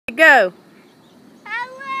go.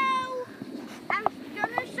 Hello. I'm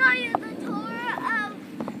gonna show you the tour of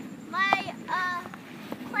my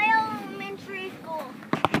Clay Elementary School,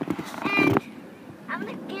 and I'm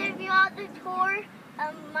gonna give you all the tour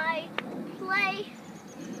of my play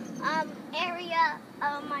area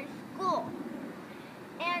of my school.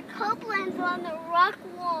 And Copeland's on the rock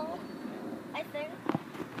wall, I think.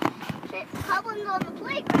 Copeland's on the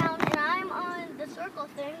playground, and I'm on the circle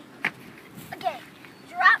thing. Okay,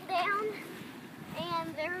 drop down,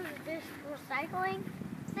 and there's this recycling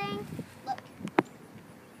thing. Look.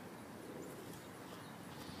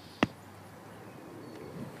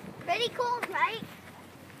 Pretty cool, right?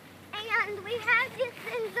 And we have these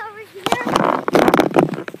things over here.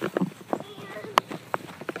 And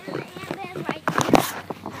there's an ant right there.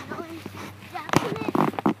 And stepped in it.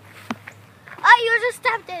 Oh, you just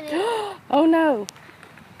stepped in it. Oh no.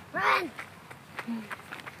 Run.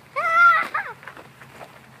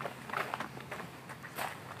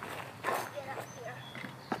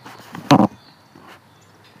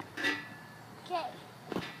 Okay,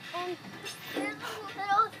 and here's a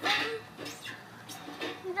little thing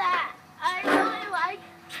that I really like.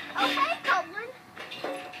 Okay, Copeland.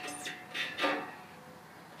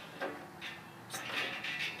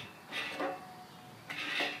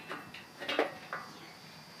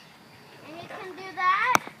 And you can do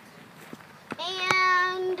that.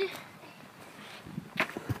 And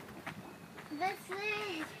this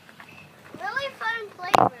is really fun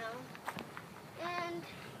playground. And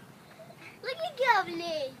look at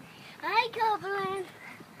Copeland. Hi, Copeland.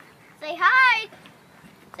 Say hi.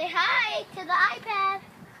 Say hi to the iPad.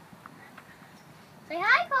 Say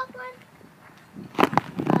hi, Copeland.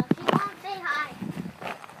 She won't say hi.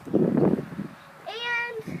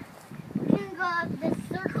 And we can go up this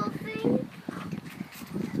circle thing.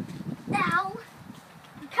 Ow.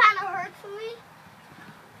 It kind of hurts me.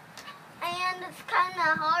 And it's kind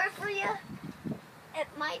of hard for you. It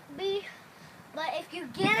might be. But if you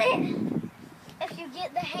get it, if you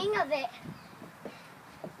get the hang of it,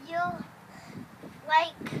 you'll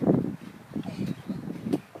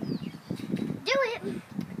do it.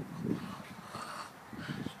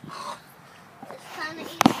 It's kind of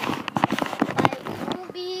easy, but it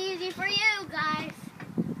won't be easy for you guys.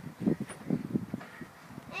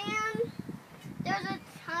 And there's a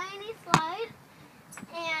tiny slide,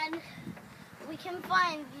 and we can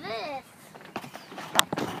find this.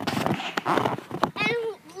 And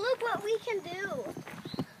look what we can do.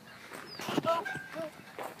 Boom, boom,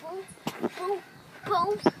 boom, boom,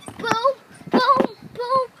 boom, boom, boom,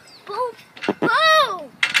 boom, boom, boom.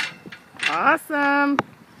 Awesome.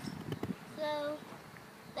 So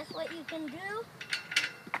that's what you can do.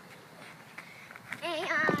 And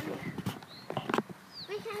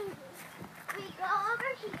we go over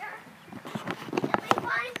here and we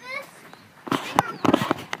find this bigger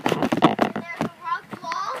one. And there's a rock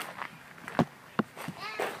wall.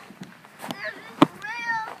 And there's this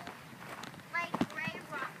real, gray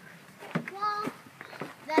rock wall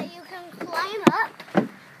that you can climb up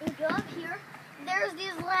and go up here. There's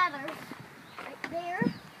these ladders right there.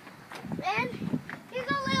 And here's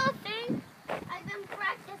a little thing I've been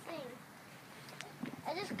practicing. I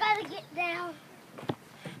just gotta get down.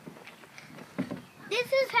 This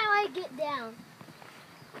is how I get down.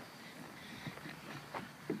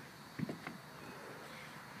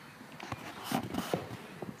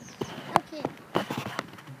 Okay.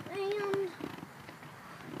 And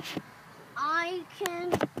I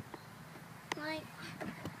can,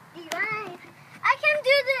 you guys, I can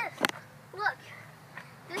do this. Look,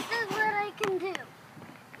 this is what I can do.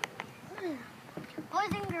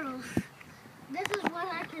 Boys and girls, this is what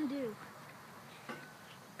I can do.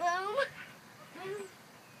 Boom, boom.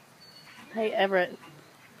 Hey, Everett.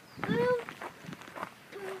 Boom,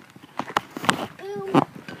 boom, boom,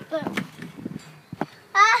 boom.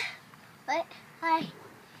 But, hi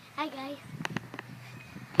guys.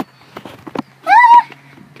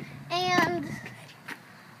 And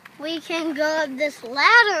we can go up this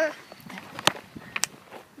ladder.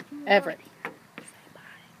 Everett.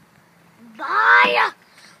 Bye!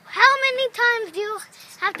 How many times do you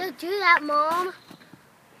have to do that, Mom?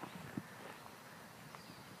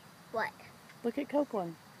 What? Look at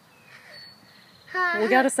Copeland. Huh? We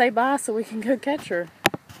got to say bye so we can go catch her.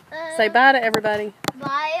 Say bye to everybody.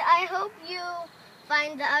 Bye. I hope you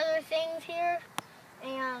find the other things here.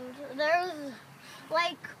 And there's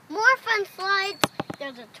more fun slides.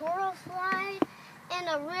 There's a Toro slide and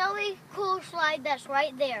a really cool slide that's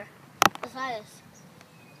right there beside us.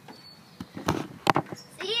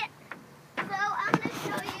 See it? So I'm going to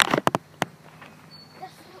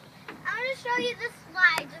show you the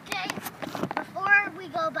slides, okay? Before we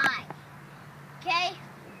go by.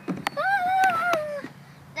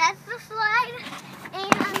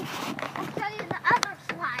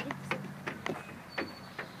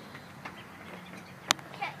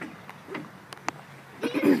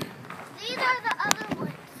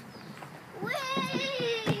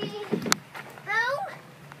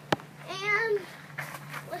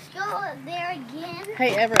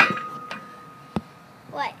 Hey, Everett.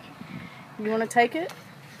 What? You want to take it?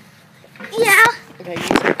 Yeah. Okay, you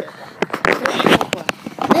take it.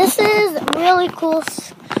 This is a really cool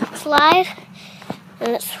slide,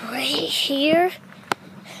 and it's right here.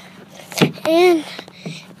 And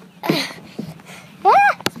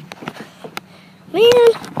man,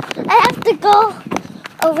 I have to go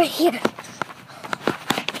over here.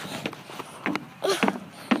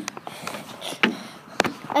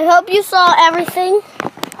 I hope you saw everything.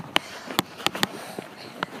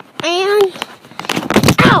 And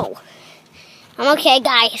ow! I'm okay,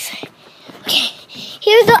 guys. Okay,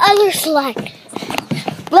 here's the other slide.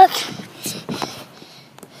 Look.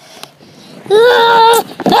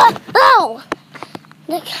 Oh!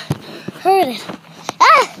 Look, heard it.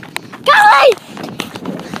 Goblin!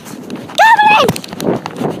 Goblin!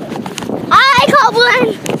 Hi, Goblin!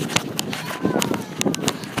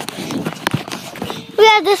 We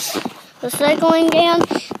got this recycling can,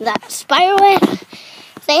 that spider web.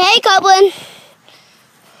 Say hey, Goblin.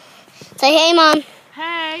 Say hey, Mom.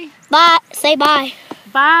 Hey. Bye. Say bye.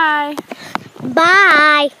 Bye.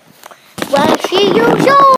 Bye. Well, see you soon.